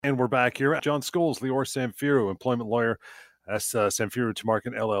And we're back here. John Scholes, Lior Samfiru, employment lawyer. That's Samfiru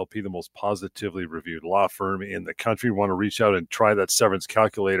Tamarkin LLP, the most positively reviewed law firm in the country. You want to reach out and try that severance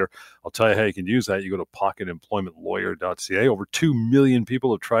calculator. I'll tell you how you can use that. You go to pocketemploymentlawyer.ca. Over 2 million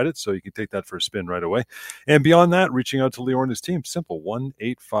people have tried it, so you can take that for a spin right away. And beyond that, reaching out to Lior and his team, simple,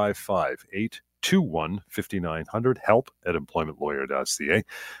 1-855-821-5900, help@employmentlawyer.ca.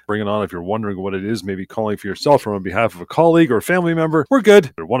 Bring it on if you're wondering what it is, maybe calling for yourself or on behalf of a colleague or a family member. We're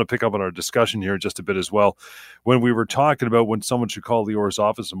good. I want to pick up on our discussion here just a bit as well. When we were talking about when someone should call Lior's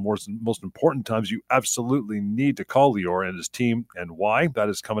office and most important times, you absolutely need to call Lior and his team, and why. That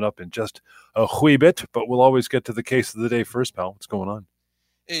is coming up in just a wee bit, but we'll always get to the case of the day first, pal. What's going on?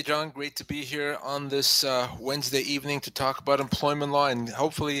 Hey, John, great to be here on this Wednesday evening to talk about employment law and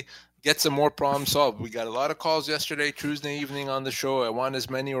hopefully get some more problems solved. We got a lot of calls yesterday, Tuesday evening on the show. I want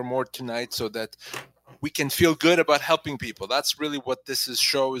as many or more tonight so that we can feel good about helping people. That's really what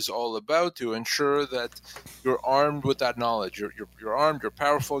show is all about, to ensure that you're armed with that knowledge. You're armed, you're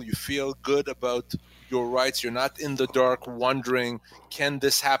powerful, you feel good about your rights. You're not in the dark wondering, can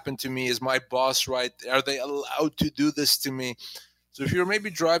this happen to me? Is my boss right? Are they allowed to do this to me? So if you're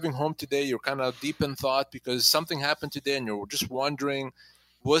maybe driving home today, you're kind of deep in thought because something happened today and you're just wondering,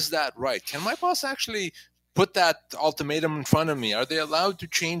 was that right? Can my boss actually put that ultimatum in front of me? Are they allowed to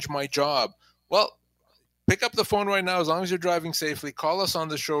change my job? Well, pick up the phone right now. As long as you're driving safely, call us on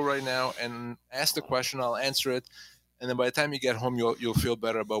the show right now and ask the question. I'll answer it. And then by the time you get home, you'll feel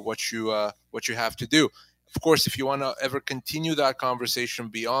better about what you have to do. Of course, if you want to ever continue that conversation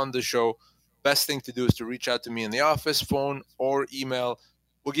beyond the show, best thing to do is to reach out to me in the office, phone, or email.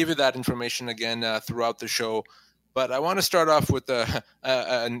 We'll give you that information again throughout the show. But I want to start off with a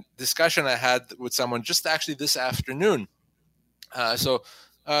discussion I had with someone just actually this afternoon.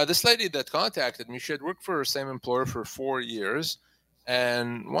 This lady that contacted me, she had worked for her same employer for 4 years.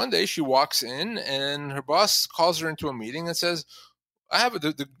 And one day she walks in and her boss calls her into a meeting and says, I have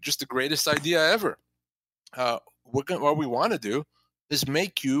just the greatest idea ever. What we want to do is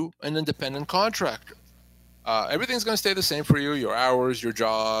make you an independent contractor. Everything's going to stay the same for you. Your hours, your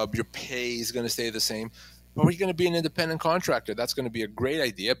job, your pay is going to stay the same. But we're going to be an independent contractor. That's going to be a great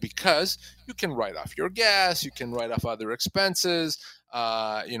idea because you can write off your gas, you can write off other expenses,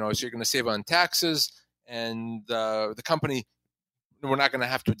 so you're going to save on taxes, and the company, we're not going to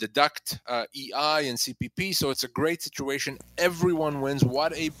have to deduct EI and CPP. So it's a great situation. Everyone wins.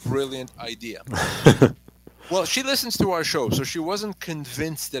 What a brilliant idea. Well, she listens to our show, so she wasn't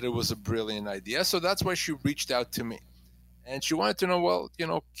convinced that it was a brilliant idea. So that's why she reached out to me. And she wanted to know,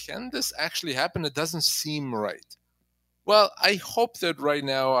 can this actually happen? It doesn't seem right. Well, I hope that right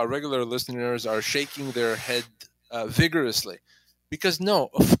now our regular listeners are shaking their head vigorously. Because no,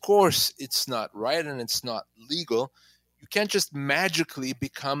 of course it's not right and it's not legal. You can't just magically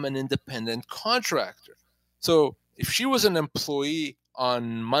become an independent contractor. So if she was an employee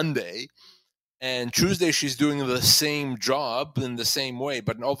on Monday and Tuesday she's doing the same job in the same way,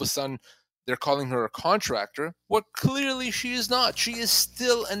 but all of a sudden they're calling her a contractor, well, clearly she is not. She is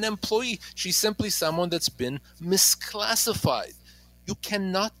still an employee. She's simply someone that's been misclassified. You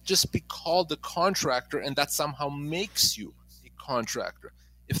cannot just be called a contractor and that somehow makes you a contractor.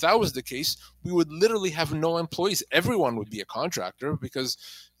 If that was the case, we would literally have no employees. Everyone would be a contractor because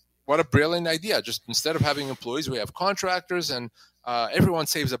what a brilliant idea. Just instead of having employees, we have contractors and everyone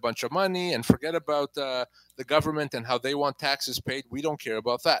saves a bunch of money and forget about the government and how they want taxes paid. We don't care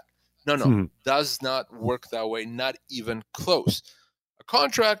about that. No, does not work that way, not even close. A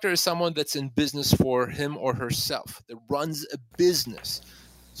contractor is someone that's in business for him or herself, that runs a business.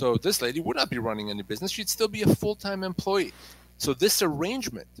 So this lady would not be running any business. She'd still be a full-time employee. So this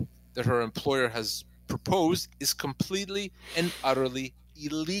arrangement that her employer has proposed is completely and utterly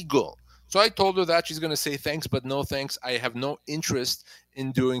illegal. So I told her that. She's going to say thanks, but no thanks. I have no interest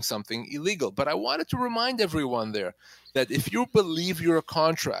in doing something illegal. But I wanted to remind everyone there that if you believe you're a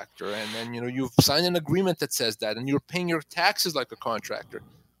contractor and you've signed an agreement that says that and you're paying your taxes like a contractor,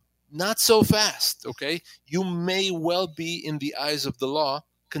 not so fast, okay? You may well be, in the eyes of the law,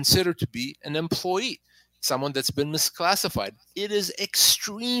 considered to be an employee, someone that's been misclassified. It is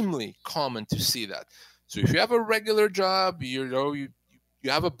extremely common to see that. So if you have a regular job, you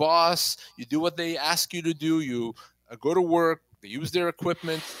have a boss, you do what they ask you to do, you go to work, they use their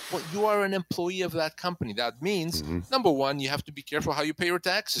equipment, well, you are an employee of that company. That means, number one, you have to be careful how you pay your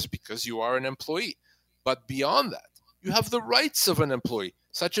taxes because you are an employee. But beyond that, you have the rights of an employee,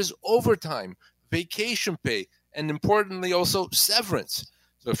 such as overtime, vacation pay, and importantly also severance.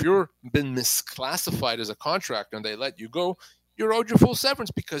 So if you've been misclassified as a contractor and they let you go, you're owed your full severance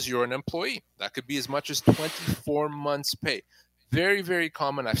because you're an employee. That could be as much as 24 months' pay. Very, very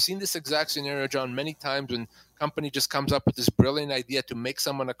common. I've seen this exact scenario, John, many times when company just comes up with this brilliant idea to make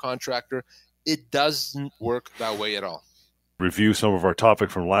someone a contractor. It doesn't work that way at all. Review some of our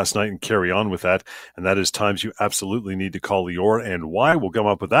topic from last night and carry on with that. And that is times you absolutely need to call Lior and why. We'll come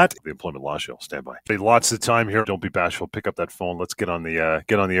up with that. The Employment Law Show. Stand by. Lots of time here. Don't be bashful. Pick up that phone. Let's get on the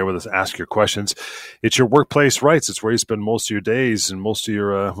air with us. Ask your questions. It's your workplace rights. It's where you spend most of your days and most of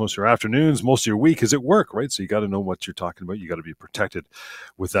your afternoons, most of your week is at work, right? So you got to know what you're talking about. You got to be protected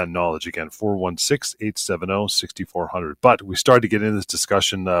with that knowledge. Again, 416-870-6400. But we started to get into this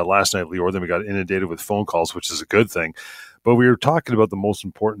discussion last night, Lior. Then we got inundated with phone calls, which is a good thing. But we were talking about the most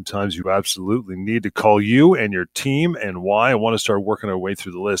important times you absolutely need to call you and your team and why. I want to start working our way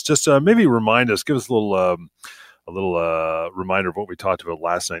through the list. Just maybe remind us, give us a little reminder of what we talked about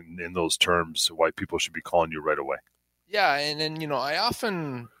last night in those terms, why people should be calling you right away. Yeah, and then, I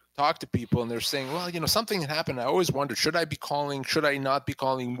often talk to people and they're saying, well, something had happened. I always wondered, should I be calling? Should I not be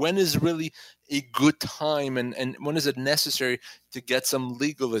calling? When is really a good time? And when is it necessary to get some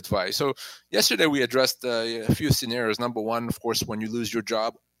legal advice? So yesterday we addressed a few scenarios. Number one, of course, when you lose your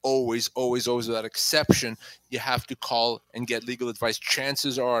job, always, without exception, you have to call and get legal advice.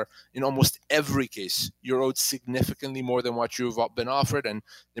 Chances are, in almost every case, you're owed significantly more than what you've been offered, and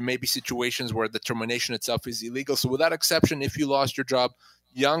there may be situations where the termination itself is illegal. So without exception, if you lost your job,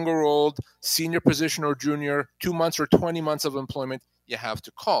 young or old, senior position or junior, 2 months or 20 months of employment, you have to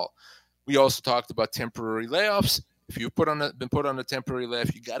call. We also talked about temporary layoffs. If you've been put on a temporary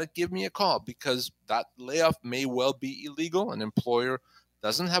layoff, you got to give me a call because that layoff may well be illegal. An employer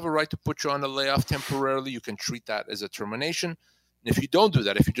doesn't have a right to put you on a layoff temporarily. You can treat that as a termination. And if you don't do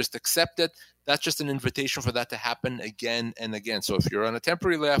that, if you just accept it, that's just an invitation for that to happen again and again. So if you're on a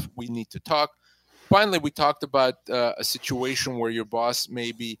temporary layoff, we need to talk. Finally, we talked about a situation where your boss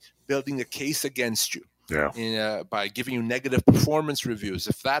may be building a case against you by giving you negative performance reviews.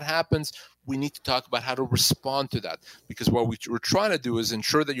 If that happens, we need to talk about how to respond to that, because what we're trying to do is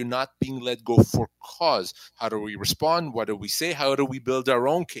ensure that you're not being let go for cause. How do we respond? What do we say? How do we build our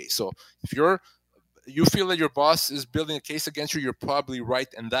own case? So if you feel that your boss is building a case against you, you're probably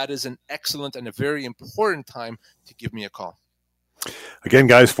right, and that is an excellent and a very important time to give me a call. Again,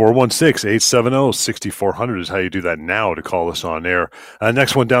 guys, 416-870-6400 is how you do that now to call us on air.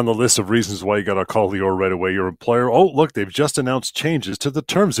 Next one down the list of reasons why you got to call Lior right away, your employer. Oh, look, they've just announced changes to the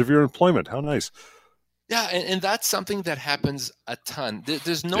terms of your employment. How nice. Yeah, and that's something that happens a ton.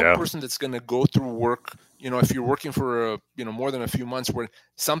 There's no person that's going to go through work, if you're working for more than a few months where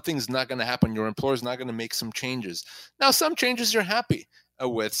something's not going to happen, your employer's not going to make some changes. Now, some changes you're happy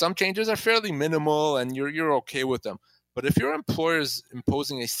with. Some changes are fairly minimal and you're okay with them. But if your employer is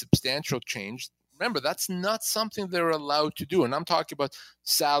imposing a substantial change, remember, that's not something they're allowed to do. And I'm talking about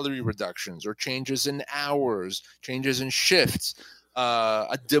salary reductions or changes in hours, changes in shifts,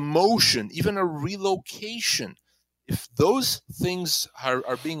 a demotion, even a relocation. If those things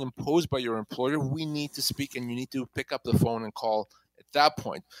are being imposed by your employer, we need to speak and you need to pick up the phone and call at that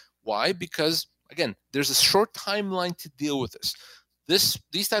point. Why? Because, again, there's a short timeline to deal with this.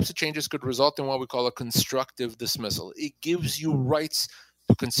 These types of changes could result in what we call a constructive dismissal. It gives you rights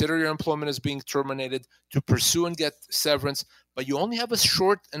to consider your employment as being terminated, to pursue and get severance, but you only have a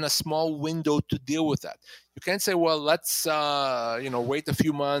short and a small window to deal with that. You can't say, well, let's wait a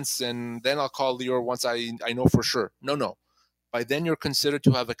few months and then I'll call Lior once I know for sure. No. By then you're considered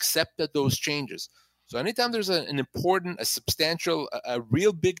to have accepted those changes. So anytime there's an important, a substantial, a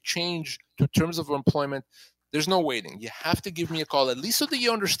real big change to terms of employment, there's no waiting. You have to give me a call, at least so that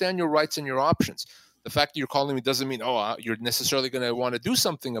you understand your rights and your options. The fact that you're calling me doesn't mean, you're necessarily going to want to do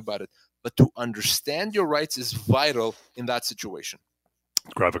something about it. But to understand your rights is vital in that situation.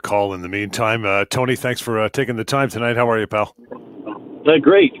 Grab a call in the meantime. Tony, thanks for taking the time tonight. How are you, pal?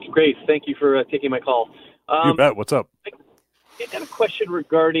 Great. Thank you for taking my call. You bet. What's up? I got a question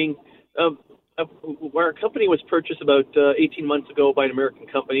regarding where our company was purchased about 18 months ago by an American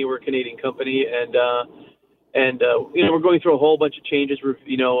company. We're a Canadian company, and we're going through a whole bunch of changes.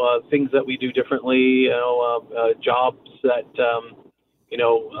 Things that we do differently. Jobs that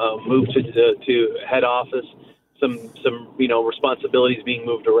move to head office. Some responsibilities being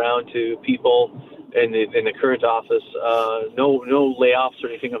moved around to people in the current office. No layoffs or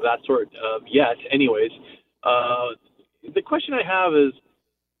anything of that sort yet. Anyways, the question I have is,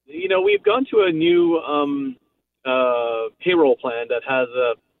 we've gone to a new payroll plan that has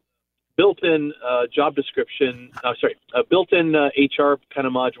a built-in job description. A built-in HR kind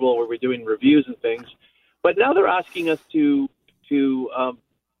of module where we're doing reviews and things. But now they're asking us to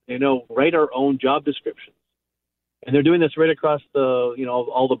write our own job description. And they're doing this right across the,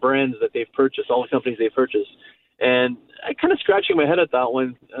 all the brands that they've purchased, all the companies they've purchased. And I kind of scratching my head at that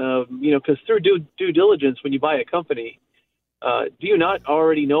one, because through due diligence, when you buy a company, do you not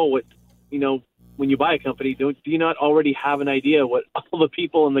already know what, when you buy a company, do you not already have an idea what all the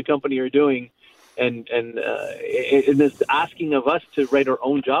people in the company are doing, and in this asking of us to write our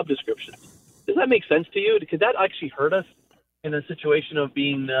own job descriptions? Does that make sense to you? Could that actually hurt us in a situation of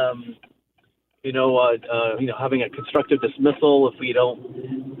being, having a constructive dismissal if we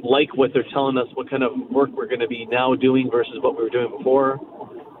don't like what they're telling us, what kind of work we're going to be now doing versus what we were doing before?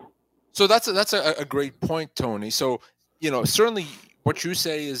 So that's a great point, Tony. So, certainly what you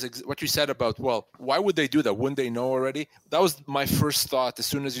say is what you said about, well, why would they do that? Wouldn't they know already? That was my first thought as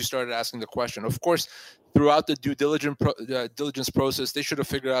soon as you started asking the question. Of course, throughout the due diligence process, they should have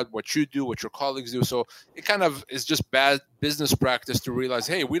figured out what you do, what your colleagues do. So it kind of is just bad business practice to realize,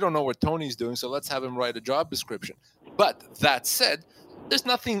 hey, we don't know what Tony's doing, so let's have him write a job description. But that said, there's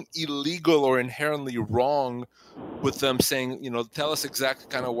nothing illegal or inherently wrong with them saying, tell us exactly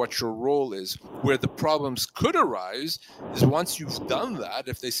kind of what your role is. Where the problems could arise is once you've done that,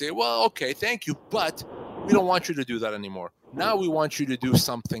 if they say, well, okay, thank you, but we don't want you to do that anymore. Now we want you to do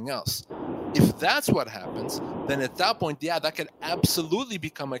something else. If that's what happens, then at that point, that could absolutely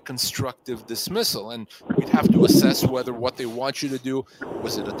become a constructive dismissal. And we'd have to assess whether what they want you to do,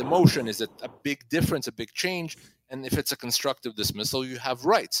 was it a demotion? Is it a big difference, a big change? And if it's a constructive dismissal, you have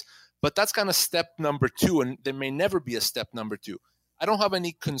rights. But that's kind of step number 2, and there may never be a step number 2. I don't have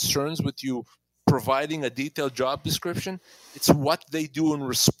any concerns with you providing a detailed job description. It's what they do in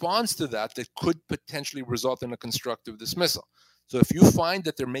response to that could potentially result in a constructive dismissal. So if you find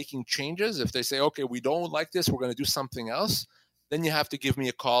that they're making changes, if they say, okay, we don't like this, we're going to do something else, then you have to give me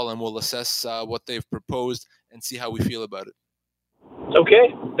a call and we'll assess what they've proposed and see how we feel about it.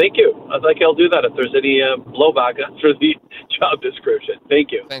 Okay, thank you. I'll do that if there's any blowback after the job description.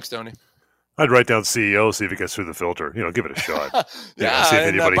 Thank you. Thanks, Tony. I'd write down CEO, see if it gets through the filter. Give it a shot. See if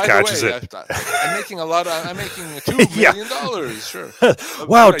anybody by catches the way, it. I'm making I'm making $2 million. Sure.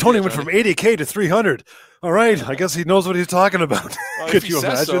 Wow, Tony went from 80K to 300. All right, I guess he knows what he's talking about. Well, Could if he you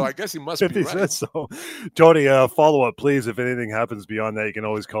says imagine? so, I guess he must If be he right. says so. Tony, follow up, please. If anything happens beyond that, you can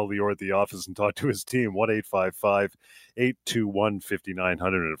always call Lior at the office and talk to his team,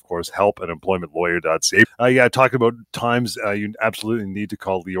 1-855-821-5900, and of course, help@employmentlawyer.ca. Talking about times you absolutely need to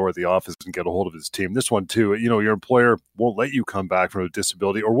call Lior at the office and get a hold of his team. This one too, your employer won't let you come back from a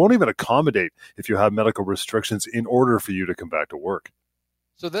disability or won't even accommodate if you have medical restrictions in order for you to come back to work.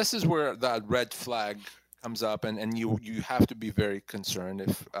 So this is where that red flag comes up, and you have to be very concerned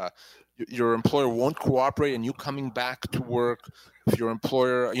if your employer won't cooperate and you coming back to work. If your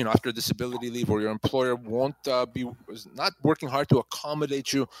employer, after disability leave, or your employer won't be not working hard to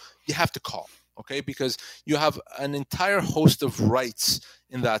accommodate you, you have to call, okay? Because you have an entire host of rights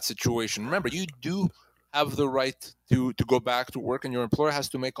in that situation. Remember, you do have the right to go back to work, and your employer has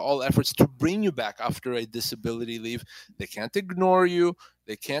to make all efforts to bring you back after a disability leave. They can't ignore you.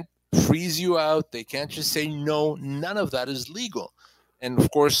 They can't freeze you out. They can't just say no. None of that is legal. And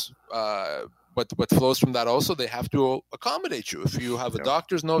of course, what flows from that also, they have to accommodate you. If you have a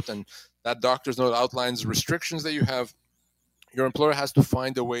doctor's note and that doctor's note outlines restrictions that you have, your employer has to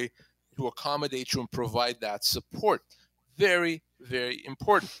find a way to accommodate you and provide that support. Very, very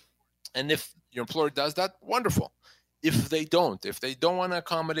important. And if your employer does that, wonderful. If they don't want to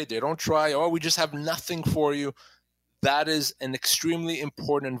accommodate, they don't try, we just have nothing for you, that is an extremely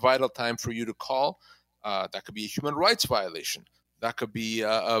important and vital time for you to call. That could be a human rights violation. That could be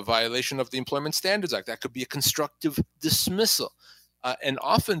a violation of the Employment Standards Act. That could be a constructive dismissal. And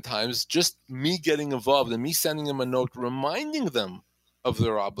oftentimes, just me getting involved and me sending them a note reminding them of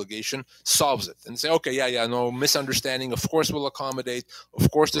their obligation solves it. And say, okay, no misunderstanding. Of course, we'll accommodate. Of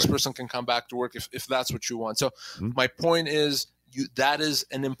course, this person can come back to work if that's what you want. So my point is, that is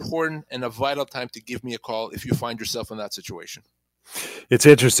an important and a vital time to give me a call if you find yourself in that situation. It's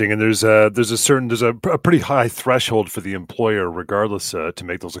interesting, and there's a pretty high threshold for the employer, regardless, to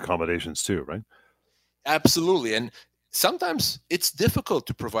make those accommodations too, right? Absolutely, and sometimes it's difficult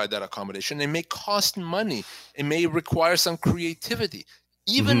to provide that accommodation. It may cost money. It may require some creativity.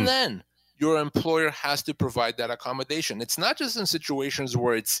 Even then, your employer has to provide that accommodation. It's not just in situations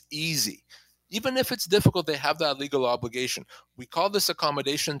where it's easy. Even if it's difficult, they have that legal obligation. We call this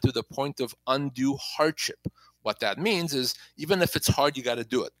accommodation to the point of undue hardship. What that means is, even if it's hard, you got to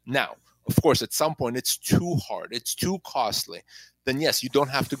do it. Now, of course, at some point, it's too hard, it's too costly. Then yes, you don't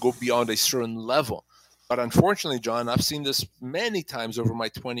have to go beyond a certain level. But unfortunately, John, I've seen this many times over my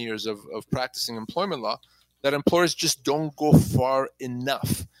 20 years of practicing employment law, that employers just don't go far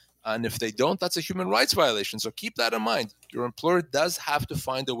enough. And if they don't, that's a human rights violation. So keep that in mind. Your employer does have to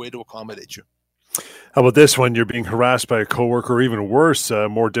find a way to accommodate you. How about this one? You're being harassed by a coworker, or even worse,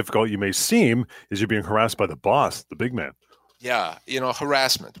 more difficult you may seem, is you're being harassed by the boss, the big man. Yeah,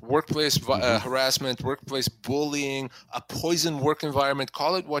 harassment, workplace harassment, workplace bullying, a poison work environment,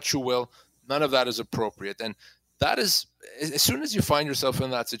 call it what you will. None of that is appropriate. And that is, as soon as you find yourself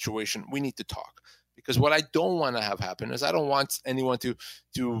in that situation, we need to talk. Because what I don't want to have happen is I don't want anyone to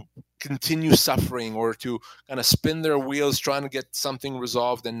continue suffering or to kind of spin their wheels trying to get something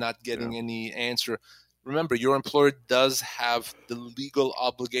resolved and not getting any answer. Remember, your employer does have the legal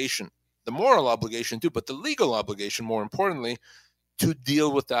obligation, the moral obligation too, but the legal obligation, more importantly, to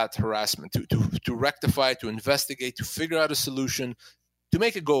deal with that harassment, to rectify, to investigate, to figure out a solution, to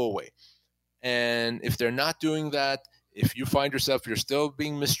make it go away. And if they're not doing that, if you find yourself, you're still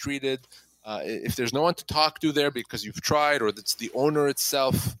being mistreated, if there's no one to talk to there because you've tried, or it's the owner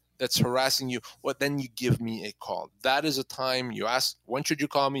itself that's harassing you, well, then you give me a call. That is a time you ask, when should you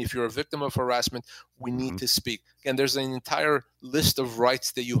call me? If you're a victim of harassment, we need to speak. Again, there's an entire list of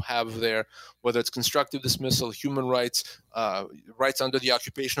rights that you have there, whether it's constructive dismissal, human rights, rights under the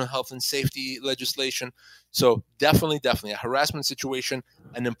occupational health and safety legislation. So definitely a harassment situation,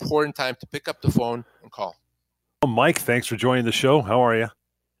 an important time to pick up the phone and call. Well, Mike, thanks for joining the show. How are you?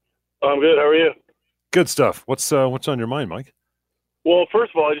 I'm good. How are you? Good stuff. What's on your mind, Mike? Well,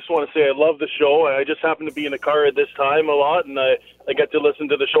 first of all, I just want to say I love the show. I just happen to be in the car at this time a lot, and I get to listen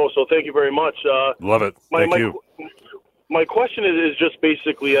to the show, so thank you very much. Love it. Thank you. My question is just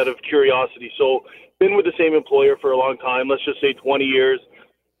basically out of curiosity. So, been with the same employer for a long time, let's just say 20 years.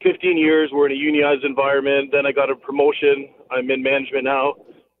 15 years, we're in a unionized environment. Then I got a promotion. I'm in management now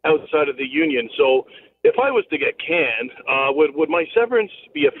outside of the union. So, if I was to get canned, would my severance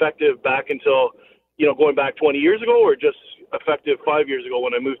be effective back until, going back 20 years ago, or just effective 5 years ago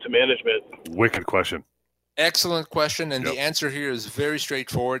when I moved to management? Wicked question. Excellent question. And the answer here is very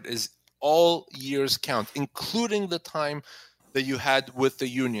straightforward, is all years count, including the time that you had with the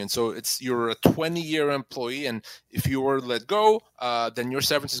union. So you're a 20-year employee, and if you were let go, then your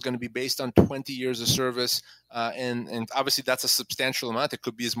severance is going to be based on 20 years of service. And obviously that's a substantial amount. It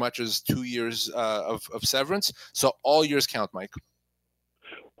could be as much as 2 years of severance. So all years count, Mike.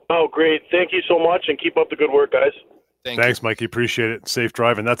 Oh, great. Thank you so much, and keep up the good work, guys. Thanks, Mikey. Appreciate it. Safe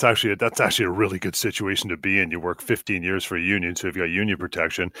driving. That's actually a really good situation to be in. You work 15 years for a union, so you've got union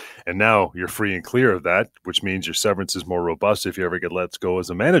protection, and now you're free and clear of that, which means your severance is more robust if you ever get let go as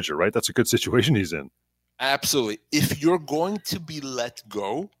a manager, right? That's a good situation he's in. Absolutely. If you're going to be let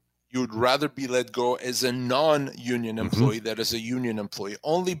go, you would rather be let go as a non-union employee than as a union employee,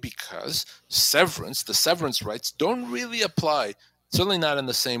 only because the severance rights don't really apply. Certainly not in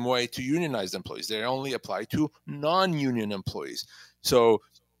the same way to unionized employees. They only apply to non-union employees. So,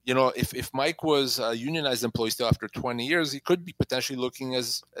 if Mike was a unionized employee still after 20 years, he could be potentially looking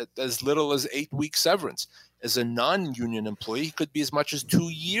as little as 8 weeks severance. As a non-union employee, he could be as much as 2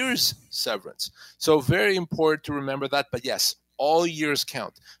 years severance. So very important to remember that. But yes, all years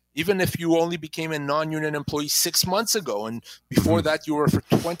count. Even if you only became a non-union employee 6 months ago, and before that you were for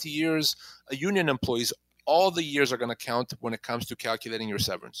 20 years a union employee, all the years are going to count when it comes to calculating your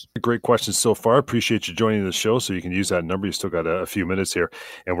severance. Great questions so far. Appreciate you joining the show, so you can use that number. You still got a few minutes here.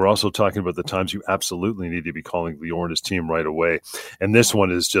 And we're also talking about the times you absolutely need to be calling Lior and his team right away. And this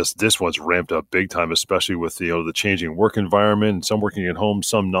one's ramped up big time, especially with the changing work environment, some working at home,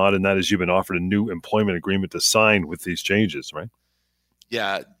 some not. And that is, you've been offered a new employment agreement to sign with these changes, right?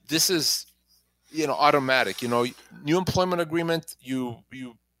 Yeah, this is, automatic. New employment agreement, you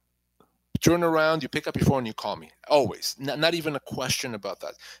turn around, you pick up your phone, you call me. Always. Not even a question about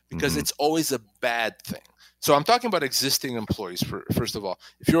that, because it's always a bad thing. So I'm talking about existing employees, first of all.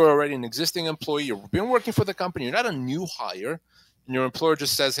 If you're already an existing employee, you've been working for the company, you're not a new hire, and your employer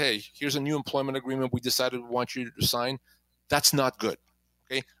just says, hey, here's a new employment agreement we decided we want you to sign, that's not good.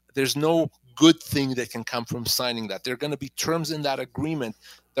 Okay? There's no good thing that can come from signing that. There are going to be terms in that agreement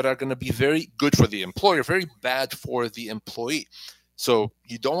that are going to be very good for the employer, very bad for the employee. So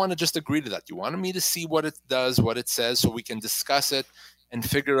you don't want to just agree to that. You want me to see what it does, what it says, so we can discuss it and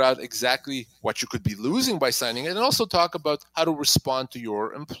figure out exactly what you could be losing by signing it, and also talk about how to respond to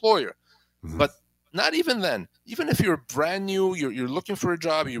your employer. But not even then. Even if you're brand new, you're looking for a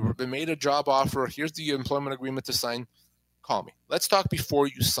job, you've been made a job offer, here's the employment agreement to sign, call me. Let's talk before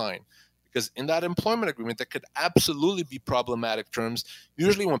you sign. Because in that employment agreement, there could absolutely be problematic terms.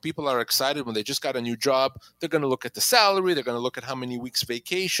 Usually when people are excited, when they just got a new job, they're going to look at the salary, they're going to look at how many weeks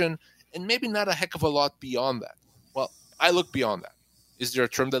vacation, and maybe not a heck of a lot beyond that. Well, I look beyond that. Is there a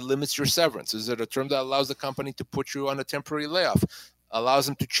term that limits your severance? Is there a term that allows the company to put you on a temporary layoff, allows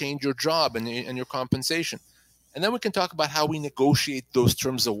them to change your job and your compensation? And then we can talk about how we negotiate those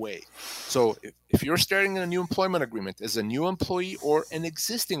terms away. So if you're starting a new employment agreement as a new employee or an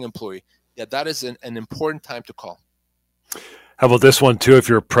existing employee, yeah, that is an important time to call. How about this one too? If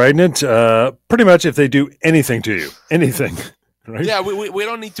you're pregnant, pretty much if they do anything to you, anything, right? Yeah, we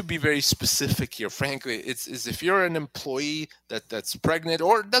don't need to be very specific here. Frankly, it's if you're an employee that's pregnant,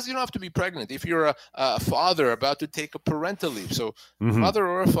 or you don't have to be pregnant. If you're a father about to take a parental leave, so mother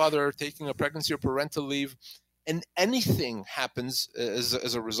or a father taking a pregnancy or parental leave, and anything happens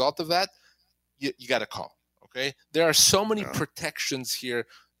as a result of that, you got to call. Okay, there are so many protections here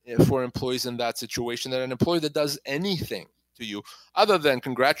for employees in that situation that an employee that does anything to you other than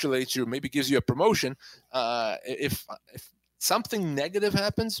congratulates you, maybe gives you a promotion, if something negative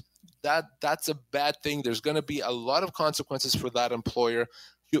happens, that's a bad thing. There's going to be a lot of consequences for that employer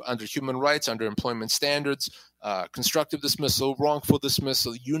under human rights, under employment standards, constructive dismissal, wrongful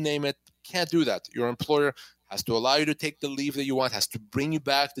dismissal, you name it. Can't do that. Your employer has to allow you to take the leave that you want, has to bring you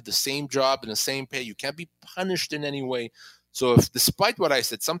back to the same job and the same pay. You can't be punished in any way. So if, despite what I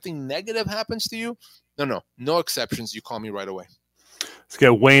said, something negative happens to you, no exceptions. You call me right away. Let's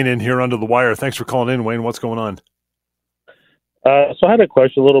get Wayne in here under the wire. Thanks for calling in, Wayne. What's going on? So I had a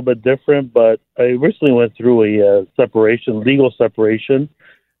question a little bit different, but I recently went through a legal separation,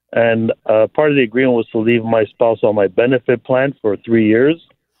 and part of the agreement was to leave my spouse on my benefit plan for 3 years.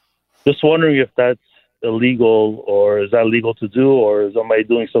 Just wondering if that's illegal, or is that legal to do, or am I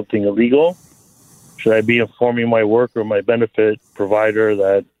doing something illegal? Should I be informing my work or my benefit provider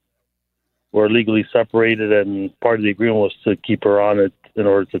that we're legally separated and part of the agreement was to keep her on it in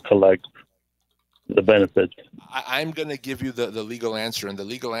order to collect the benefits? I'm going to give you the legal answer, and the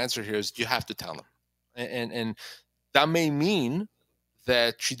legal answer here is you have to tell them. And that may mean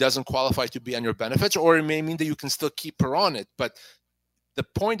that she doesn't qualify to be on your benefits, or it may mean that you can still keep her on it. But the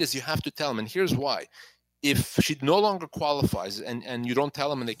point is you have to tell them, and here's why. If she no longer qualifies and you don't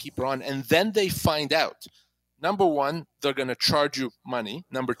tell them and they keep her on, and then they find out, number one, they're going to charge you money.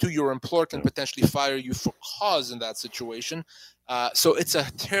 Number two, your employer can potentially fire you for cause in that situation. So it's a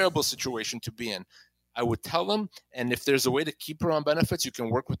terrible situation to be in. I would tell them, and if there's a way to keep her on benefits, you can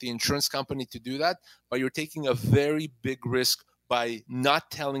work with the insurance company to do that, but you're taking a very big risk by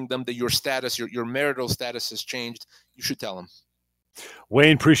not telling them that your status, your marital status has changed. You should tell them.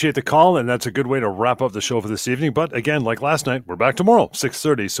 Wayne, appreciate the call, and that's a good way to wrap up the show for this evening. But again, like last night, we're back tomorrow,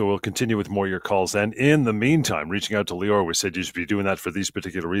 6:30, so we'll continue with more of your calls. And in the meantime, reaching out to Lior, we said you should be doing that for these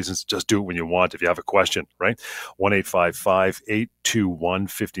particular reasons. Just do it when you want if you have a question, right?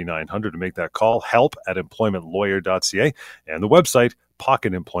 1-855-821-5900 to make that call. help@employmentlawyer.ca, and the website,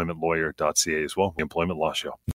 pocketemploymentlawyer.ca as well, the Employment Law Show.